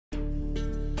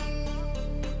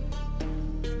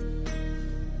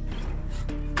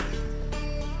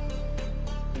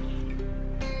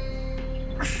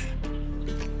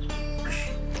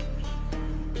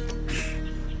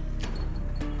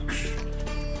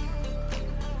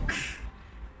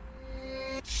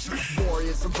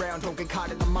Warriors around, don't get caught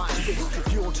in the mosh pit.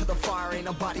 Fuel to the fire, ain't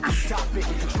nobody can stop it.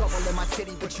 Trouble in my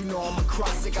city, but you know I'm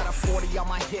across it. Got a 40 on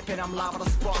my hip and I'm liable to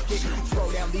spark it. Throw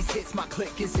down these hits, my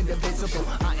click is indivisible.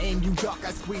 I aim, you duck,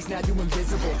 I squeeze, now you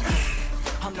invisible.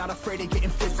 I'm not afraid of getting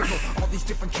physical. All these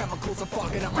different chemicals are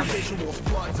fucking up my visuals.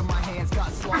 Bloods on my hands,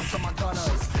 got slugs on my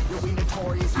gunners. Yo, we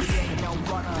notorious, we ain't no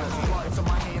runners. Bloods on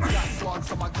my hands, got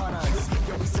slugs on my gunners.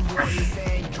 Yo, we some warriors, they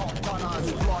ain't called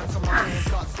gunners. Bloods on my hands,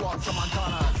 got slugs on my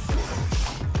gunners.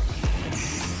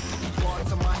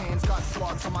 Bloods on my hands, got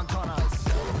slugs on my gunners.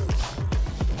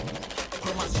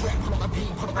 Put on my strap, put on the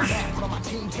beam, put on the back, put on my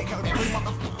team. Take out every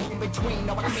motherfucker in between.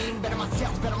 Know what I mean? Better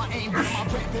myself, better my aim, better my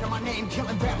rep, better my name.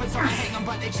 Killing rappers on my hang 'em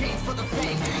by their chains for the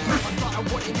fame. Never thought I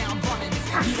would it, now I'm running.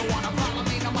 You don't wanna follow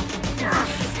me, no motherfucking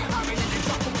friends. I ran in the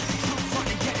jungle with the truth, trying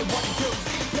to get it what it does.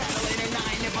 Battling and I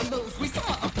ain't never lose. We some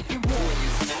motherfucking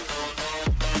warriors.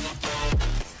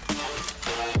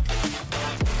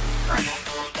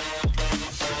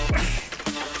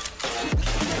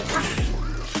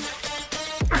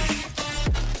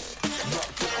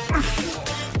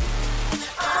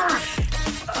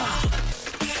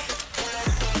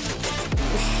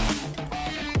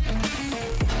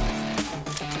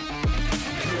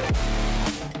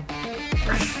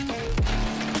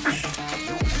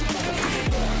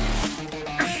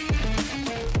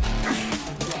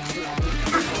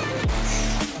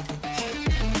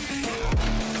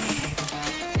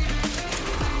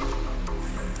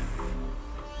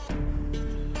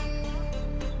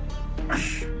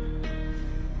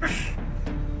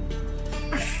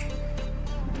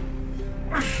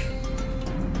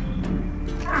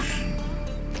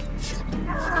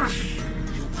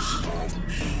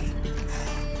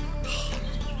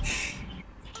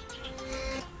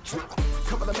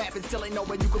 Cover the map and still ain't know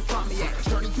where you can find me at.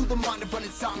 Journey through the mind of an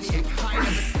insomniac. I ain't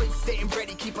never sleep, staying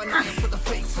ready, keep an eye out for the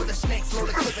fakes. For the snakes, load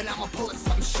a clip and I'ma pull it,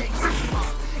 something shakes.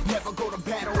 Never go to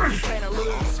battle if you plan to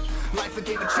lose. Life a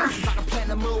game of chess, you gotta plan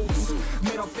the moves.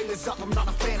 Middle fingers up, I'm not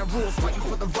a fan of rules. Fighting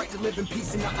for the right to live in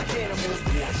peace and not like animals.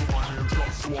 Bloods on my hands,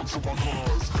 got slugs on my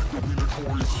gunners. You'll be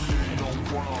notorious, we ain't no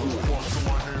runners. Bloods on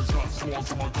my hands, got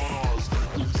slugs on my gunners.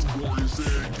 You'll be some warriors,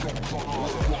 they ain't no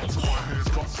gunners. Bloods on my hands,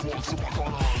 got slugs on my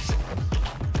gunners.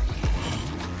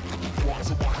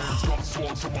 Bloods on my hands, got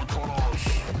slugs on my gunners.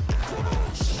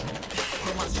 Put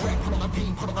on my strap, put on the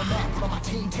beam, put on the map, put on my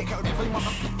team. Take out every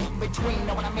motherfucker in between.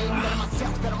 Know what I mean? Better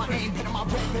myself, better my aim, better my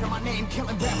rep, better my name.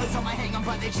 Killing rappers on my hang 'em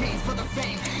by their chains for the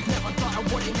fame. Never thought I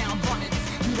would it, now I'm running.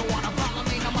 You don't wanna follow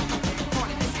me, no motherfucking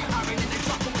running. I ran in the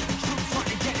jungle with the truth, trying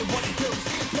to get it what it does.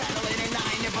 Battling and I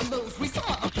ain't never lose. We some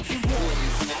motherfucking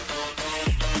warriors.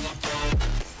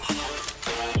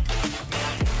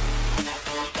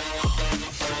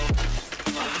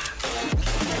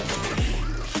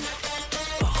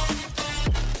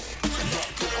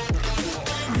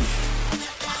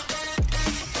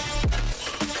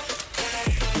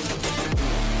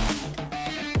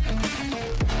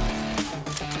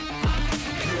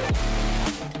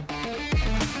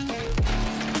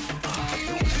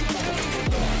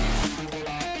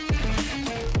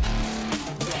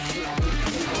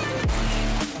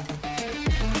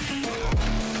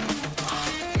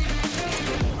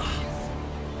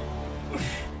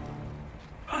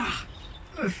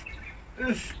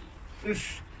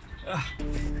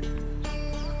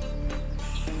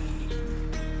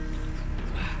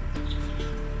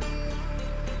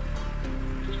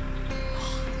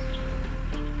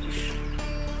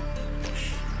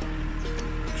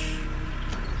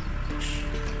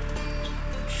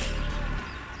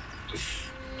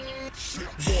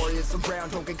 Warriors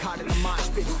around, don't get caught in the mosh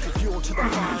pit. Fuel to the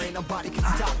fire, ain't nobody can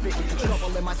stop it.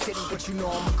 Trouble in my city, but you know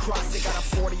I'm across it. Got a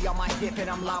 40 on my hip and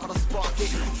I'm liable to spark it.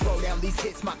 Throw down these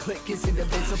hits, my click is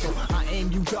indivisible. I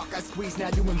aim, you duck, I squeeze, now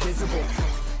you invisible.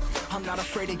 I'm not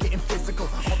afraid of getting physical.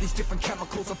 All these different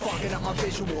chemicals are fucking up my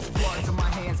visuals. Bloods on my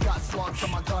hands, got slugs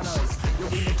on my gunners. Yo,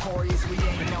 we notorious, we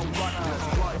ain't no runners.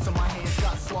 Bloods on my hands,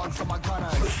 got slugs on my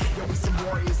gunners. Yo, we some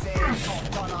warriors, they ain't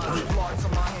called gunners. Bloods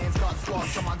on my hands, got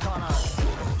slugs on my gunners.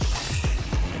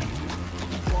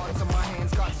 Bloods on my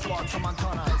hands, got slugs on my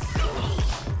gunners.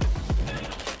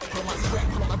 Put on my strap,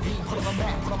 put on the beam, put on the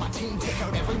map, put on my team. Take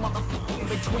out every motherfucker in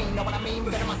between. Know what I mean?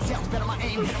 Better myself, better my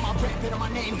aim, better my rep, better my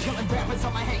name. Killing rappers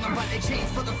on my hang 'em by their chains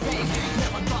for the fame.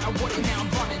 Never thought I would it, now I'm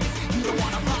running. You don't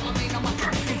wanna follow me, no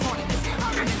motherfucking running. I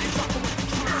ran in the jungle with the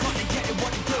truth, trying to get it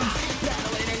what it does.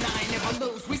 Battling and I ain't never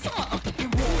lose. We some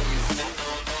motherfucking warriors.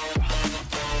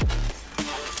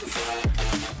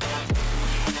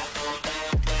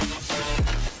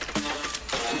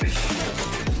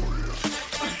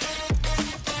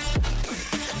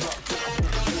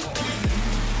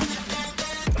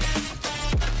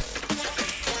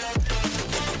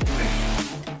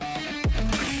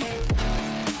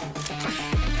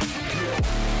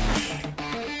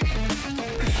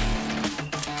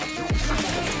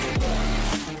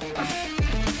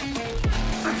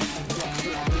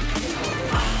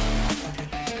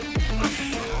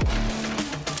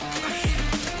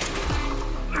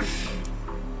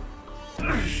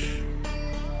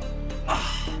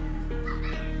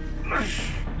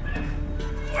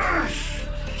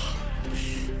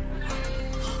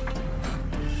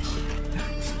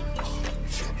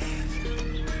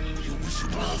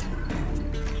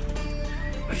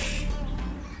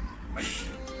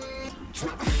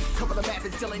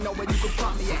 know where you can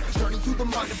find me at. Journey through the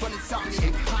mud, but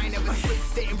insomniac. I ain't never sleep,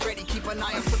 staying ready, keep an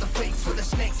eye out for the fakes. For the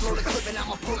snakes, load the clip and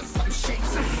I'ma pull it, something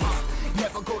shakes.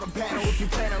 Never go to battle if you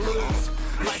plan to lose.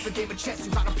 Life a game of chess,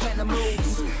 you gotta plan the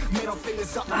moves. Middle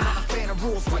fingers up, I'm not a fan of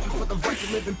rules. Fighting for the right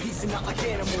to live in peace and not like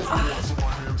animals. Bloods on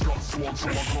my hands, got slugs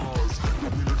on my gunners. I'll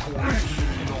be notorious, we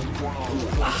ain't no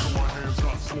runners. Bloods on my hands,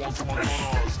 got slugs on my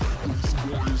gunners. These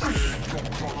warriors, they ain't no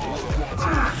gunners. Bloods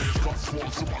on my hands, got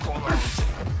slugs on my gunners.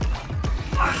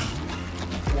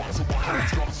 Bloods on my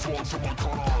hands, got slugs on my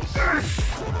gunners.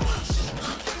 Put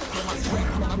on my sweat,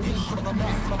 put on my beat, put on the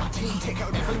map, put on my team. Take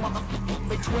out every motherfucker in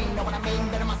between. Know what I mean?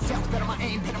 Better myself, better my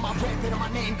aim, better my rep, better my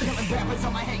name. Killing rappers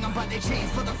on my hang, I'm by their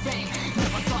chains for the fame.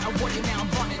 Never thought I would it, now I'm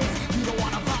running this. You don't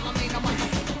wanna follow me, I'm like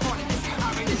running this. I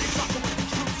read in the trouble with the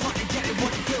truth, trying to get it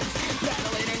what it does.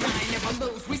 Battle it and I ain't never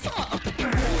lose. We some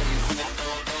motherfucking warriors.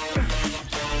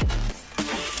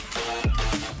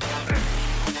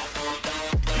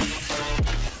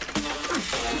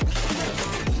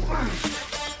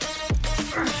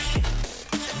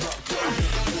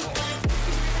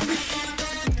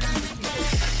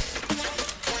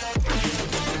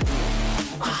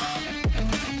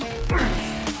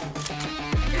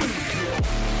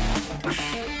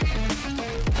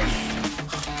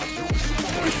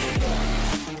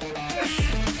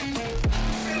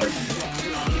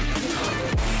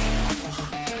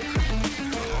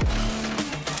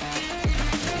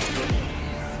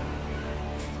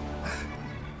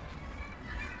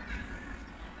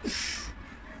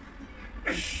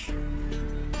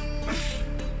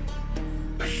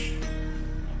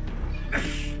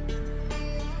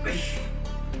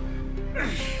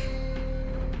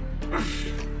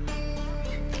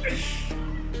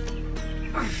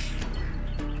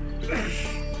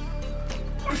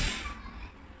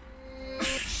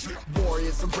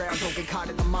 Warriors around, don't get caught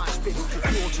in the mosh pit.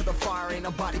 Fuel to the fire, ain't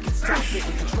nobody can stop it.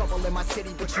 Trouble in my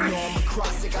city, but you know I'm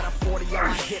across it. Got a 40 on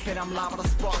my hip and I'm liable to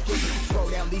spark it. Throw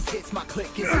down these hits, my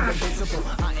click is invisible.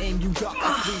 I aim, you duck,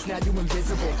 I squeeze, now you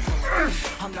invisible.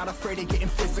 I'm not afraid of getting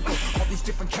physical. All these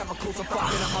different chemicals are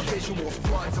fucking up my visuals.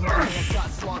 Bloods on my hands, got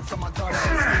slugs on my gunners.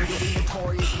 We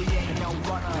notorious, we ain't no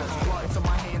runners. Bloods on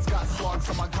my hands, got slugs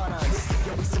on my gunners.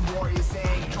 Yeah, we some warriors, they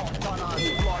ain't no gunners.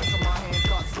 Bloods on my hands,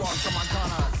 got slugs on my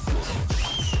gunners.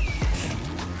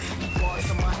 Bloods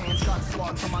on my hands, got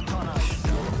slugs on my gunners.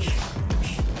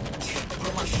 Put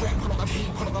on my strap, put on the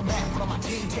beat, put on the map, put on my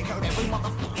team. Take out every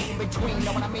motherfucker in between.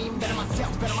 Know what I mean? Better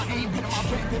myself, better my aim, better my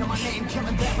rep, better my name.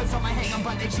 Killing rappers on my hang, I'm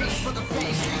by their chains for the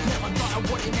fame. Never thought I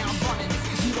would it, now I'm running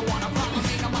this. You don't wanna follow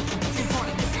me, I'm like in front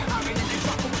of this. I read in the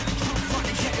trouble with the truth, trying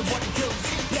to get it what it does.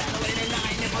 Battle it and I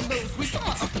ain't never lose. We some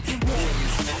motherfucking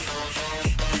warriors.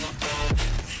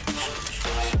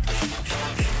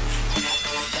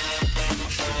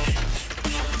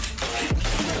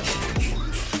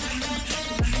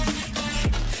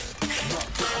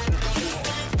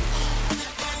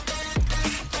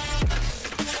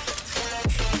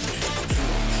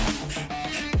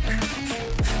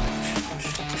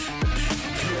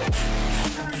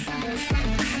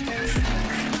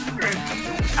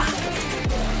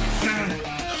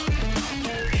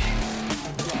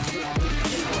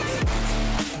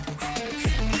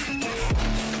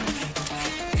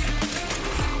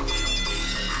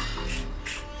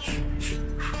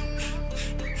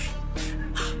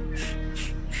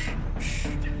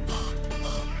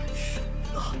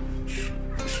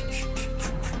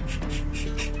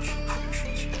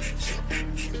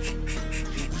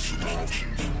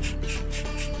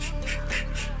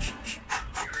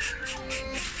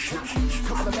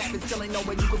 Still ain't know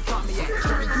where you can find me at.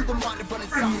 Journey through the mud, but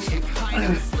insomniac. I ain't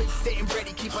never sleep, staying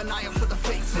ready, keep an eye out for the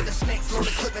fakes. For the snakes, load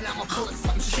the clip and I'ma pull it,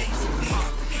 something shakes.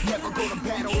 Never go to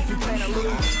battle if you plan to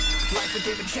lose. Life a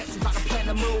game of chess, you gotta plan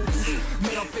the moves.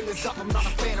 Middle fingers up, I'm not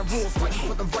a fan of rules. Fighting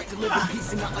for the right to live in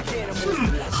peace and not like animals.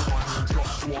 Bloods on my hands, got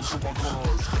slugs on my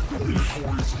gunners.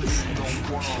 Notorious, we ain't no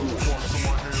runners. Bloods on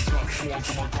my hands, got slugs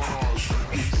on my gunners.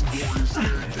 These warriors, they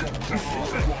ain't no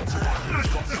runners. Bloods on my hands,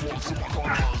 got slugs on my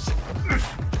gunners.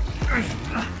 Bloods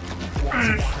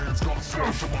on my hands, got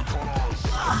slugs on my gunners.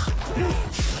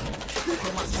 Put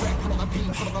on my strap, put on my beat,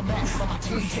 put on the map, put on my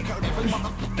team. Take out every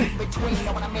motherfucker in between.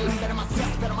 Know what I mean? Better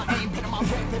myself, better my aim, better my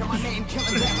rep, better my name.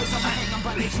 Killing rappers on my hang, I'm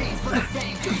by their chains for the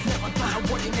fame. Never thought I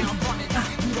would it, now I'm running.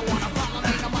 You don't wanna follow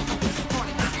me, I'm like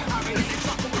running this. I read in the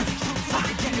trouble with the truth,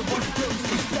 trying to get it what it does.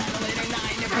 Battle it and I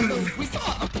ain't never lose. We some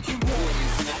motherfucking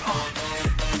warriors.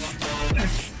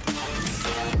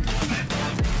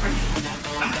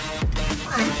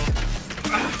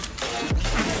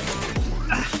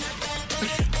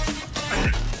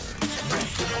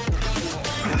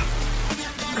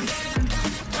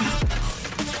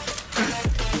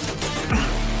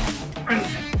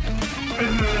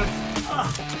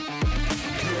 Ah.